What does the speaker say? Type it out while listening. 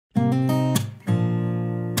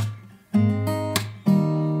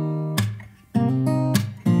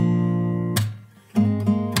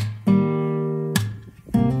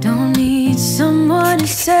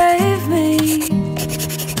save me,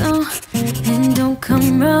 no, and don't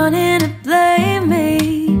come running and blame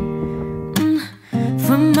me.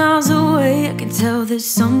 From miles away I can tell that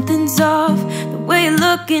something's off. The way you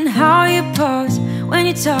look and how you pause when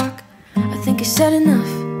you talk, I think I said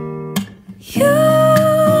enough.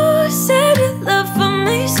 You said you love for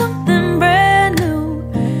me something brand new.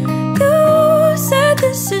 You said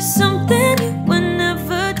this is something you would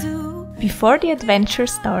never do. Before the adventure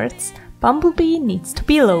starts, Bumblebee needs to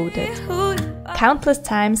be loaded. Countless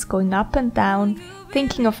times going up and down,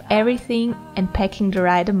 thinking of everything and packing the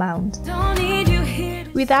right amount.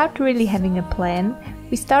 Without really having a plan,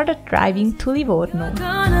 we started driving to Livorno.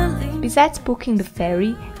 Besides booking the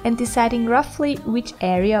ferry and deciding roughly which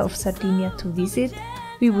area of Sardinia to visit,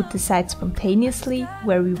 we would decide spontaneously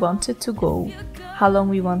where we wanted to go, how long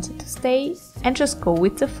we wanted to stay, and just go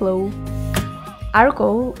with the flow. Our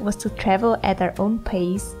goal was to travel at our own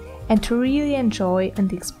pace and to really enjoy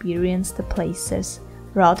and experience the places,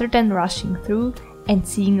 rather than rushing through and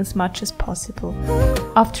seeing as much as possible.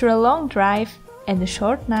 After a long drive and a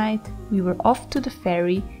short night, we were off to the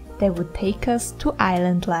ferry that would take us to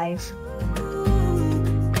island life.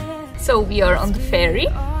 So we are on the ferry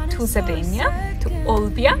to Sardinia, to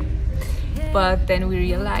Olbia, but then we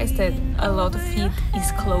realized that a lot of it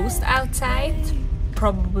is closed outside,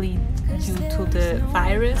 probably due to the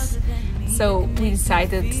virus. So we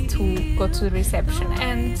decided to go to the reception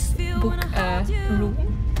and book a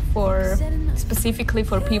room specifically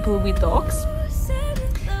for people with dogs.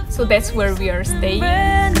 So that's where we are staying.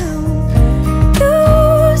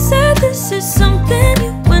 You said this is something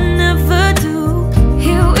you would never do.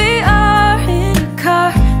 Here we are in a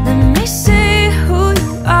car. Let me see who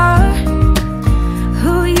you are,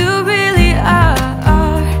 who you really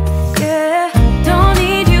are. Yeah, don't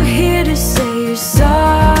need you here to say you're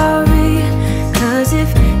sorry. 'Cause if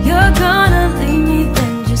you're gonna leave me,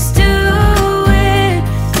 then just do it.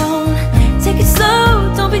 Don't take it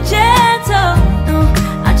slow, don't be gentle. No,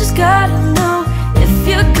 I just gotta know if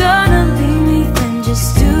you're gonna leave me, then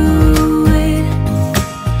just do it.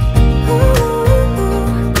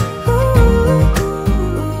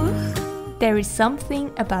 There is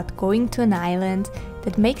something about going to an island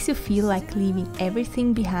that makes you feel like leaving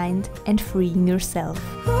everything behind and freeing yourself.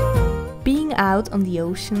 Being out on the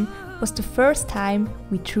ocean was the first time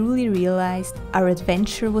we truly realized our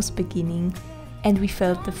adventure was beginning, and we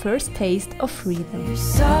felt the first taste of freedom.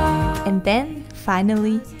 And then,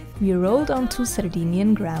 finally, we rolled onto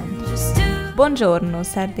Sardinian ground. Buongiorno,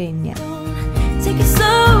 Sardinia. Take it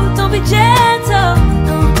slow, don't be gentle.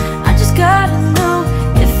 No, I just gotta know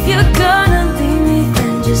if you're gonna leave me,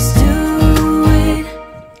 then just do it.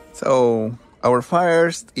 So, our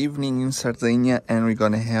first evening in Sardinia, and we're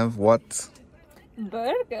gonna have what?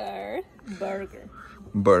 Burger.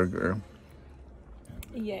 Burger.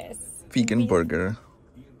 Yes. Vegan burger.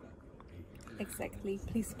 Exactly.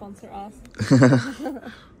 Please sponsor us.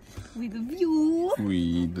 With a view.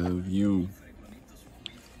 With a view.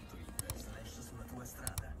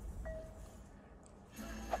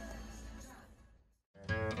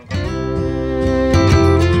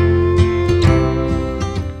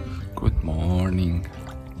 Good morning.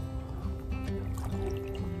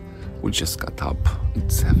 We just got up.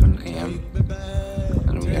 It's 7 AM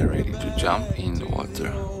and we are ready to jump in the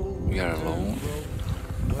water. We are alone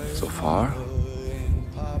so far.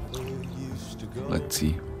 Let's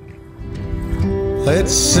see.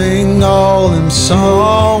 Let's sing all them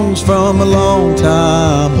songs from a long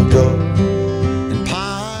time ago.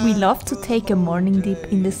 We love to take a morning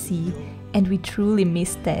dip in the sea, and we truly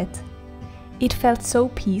missed that. It felt so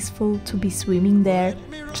peaceful to be swimming there,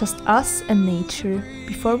 just us and nature,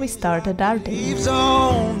 before we started our day.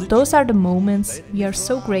 Those are the moments we are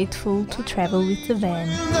so grateful to travel with the van.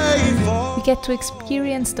 We get to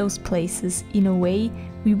experience those places in a way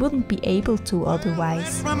we wouldn't be able to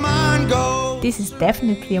otherwise. This is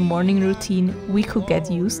definitely a morning routine we could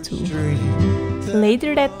get used to.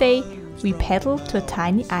 Later that day, we paddled to a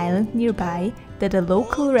tiny island nearby that a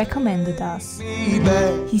local recommended us.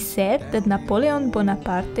 He said that Napoleon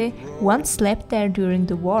Bonaparte once slept there during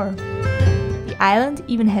the war. The island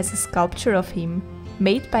even has a sculpture of him,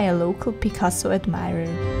 made by a local Picasso admirer.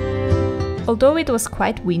 Although it was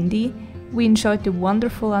quite windy, we enjoyed the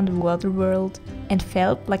wonderful underwater world and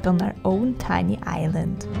felt like on our own tiny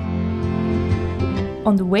island.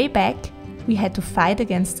 On the way back, we had to fight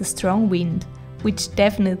against the strong wind, which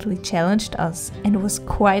definitely challenged us and was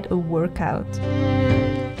quite a workout.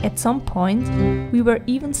 At some point, we were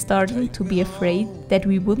even starting to be afraid that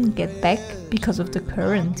we wouldn't get back because of the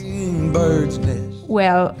current.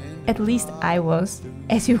 Well, at least I was,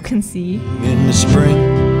 as you can see. In the spring,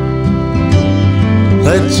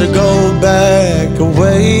 Let's go back a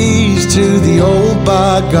ways to the old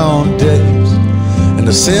bygone days and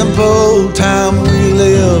the simple time we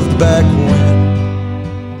lived back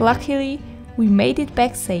when. Luckily, we made it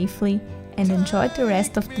back safely and enjoyed the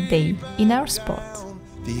rest of the day in our spot.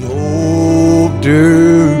 The old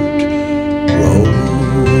dirt road.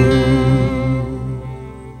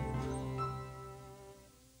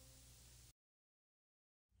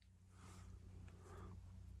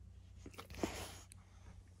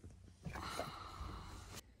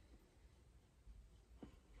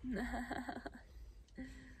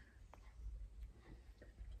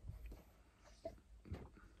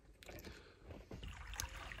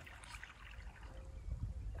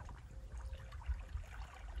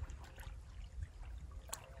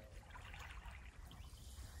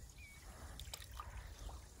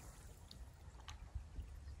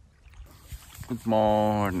 Good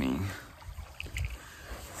morning.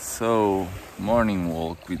 So, morning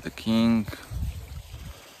walk with the king.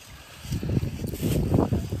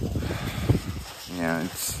 Yeah,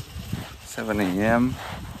 it's 7 a.m.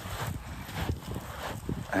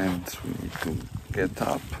 and we need to get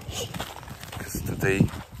up because today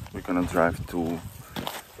we're gonna drive to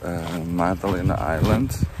Magdalena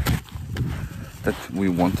Island that we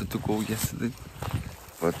wanted to go yesterday,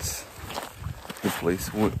 but the place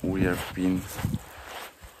we have been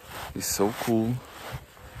is so cool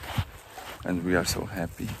and we are so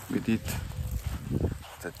happy with it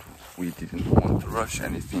that we didn't want to rush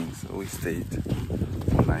anything, so we stayed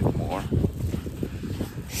one night more.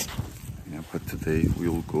 Yeah, but today we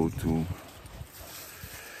will go to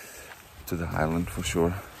the island for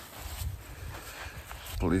sure.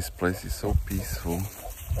 This place is so peaceful.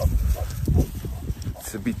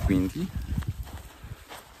 It's a bit windy,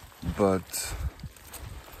 but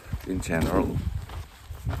in general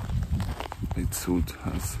it suits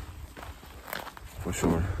us for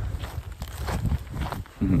sure.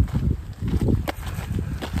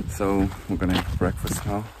 So we're gonna have breakfast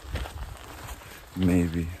now,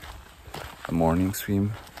 maybe a morning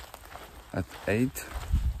swim at 8,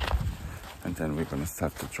 and then we're gonna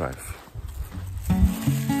start to drive.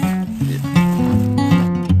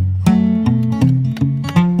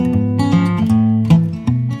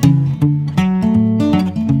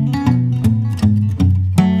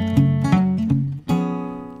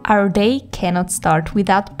 Our day cannot start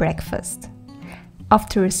without breakfast.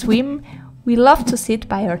 After a swim, we love to sit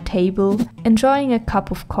by our table, enjoying a cup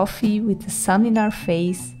of coffee with the sun in our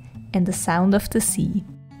face and the sound of the sea.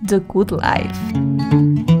 The good life.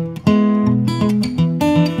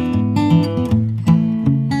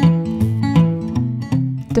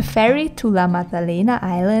 The ferry to La Maddalena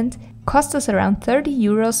Island cost us around 30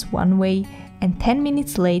 euros one way, and 10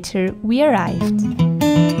 minutes later we arrived.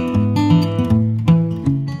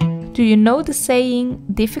 Do you know the saying,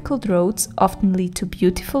 difficult roads often lead to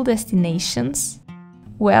beautiful destinations?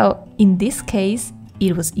 Well, in this case,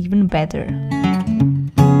 it was even better.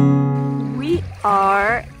 We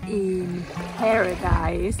are in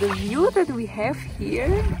paradise. The view that we have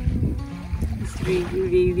here is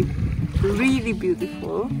really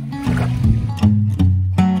beautiful.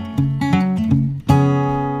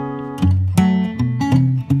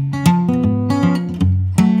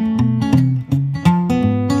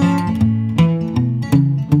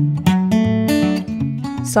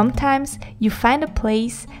 Sometimes you find a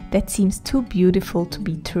place that seems too beautiful to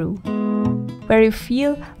be true, where you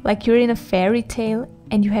feel like you're in a fairy tale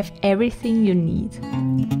and you have everything you need.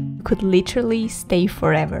 You could literally stay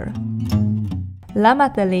forever. La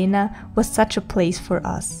Maddalena was such a place for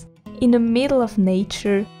us, in the middle of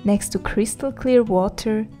nature, next to crystal clear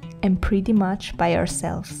water and pretty much by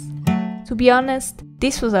ourselves. To be honest,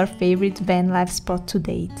 this was our favorite van life spot to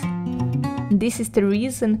date. And this is the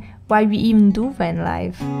reason why we even do van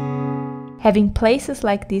life. Having places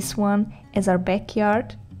like this one as our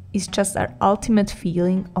backyard is just our ultimate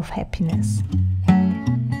feeling of happiness.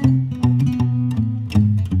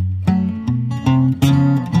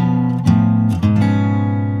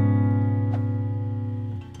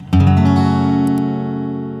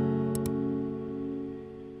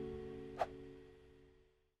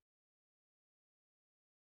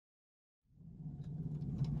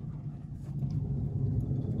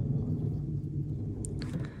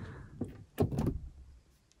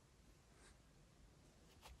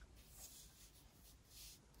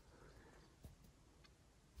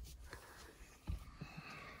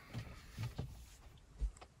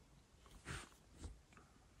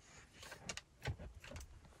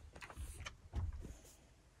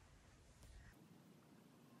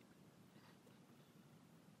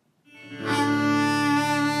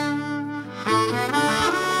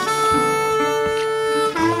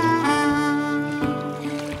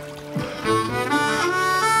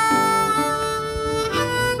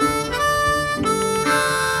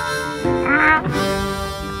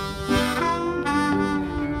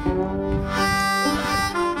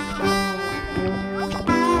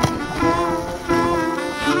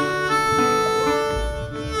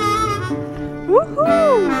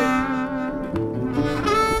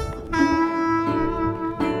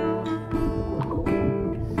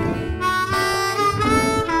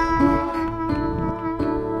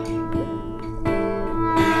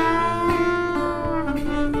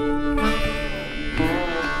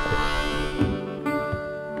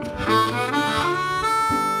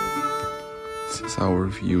 our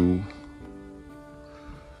view.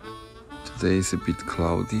 Today is a bit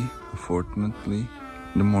cloudy, unfortunately.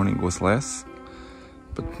 The morning was less,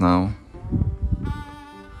 but now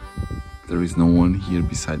there is no one here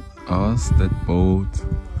beside us. That boat,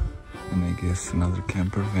 and I guess another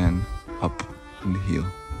camper van up in the hill.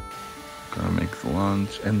 Gonna make the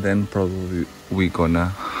lunch, and then probably we're gonna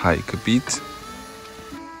hike a bit.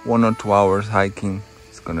 1 or 2 hours hiking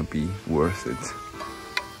is gonna be worth it.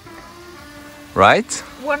 Right?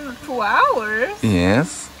 1 or 2 hours?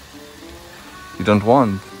 Yes. You don't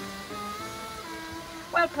want?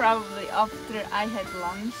 Well, probably after I had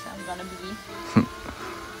lunch, I'm gonna be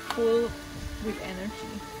full with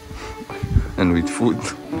energy. And with food.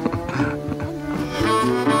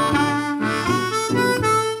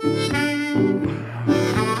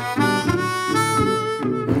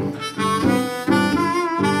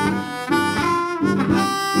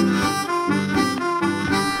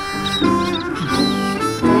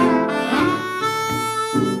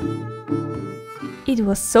 It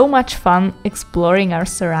was so much fun exploring our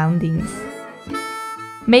surroundings.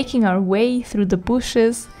 Making our way through the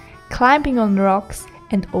bushes, climbing on rocks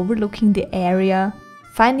and overlooking the area,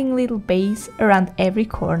 finding little bays around every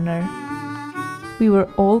corner. We were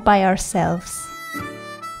all by ourselves.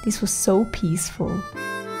 This was so peaceful.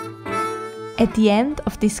 At the end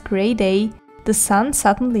of this grey day, the sun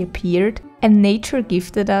suddenly appeared and nature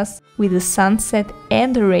gifted us with a sunset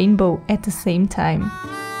and a rainbow at the same time.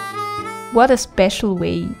 What a special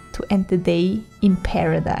way to end the day in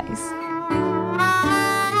paradise.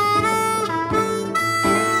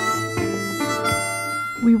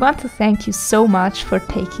 We want to thank you so much for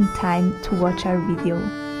taking time to watch our video.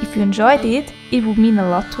 If you enjoyed it, it would mean a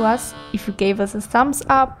lot to us if you gave us a thumbs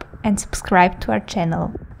up and subscribe to our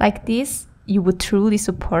channel. Like this, you would truly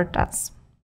support us.